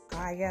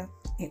Hiya,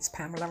 it's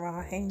Pamela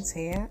R Haynes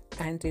here,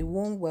 and a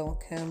warm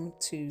welcome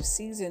to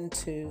Season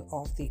 2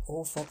 of the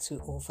Author to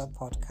Author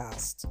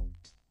podcast.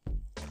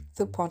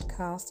 The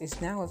podcast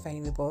is now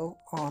available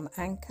on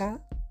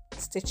Anchor,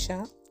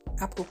 Stitcher,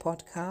 Apple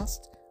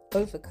Podcast,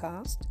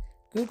 Overcast,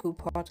 Google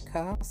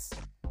Podcasts,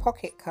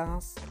 Pocket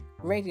Casts,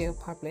 Radio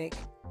Public,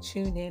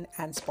 TuneIn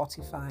and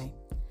Spotify.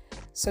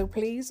 So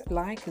please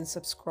like and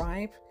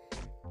subscribe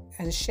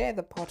and share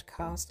the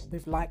podcast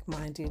with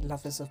like-minded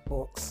lovers of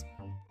books.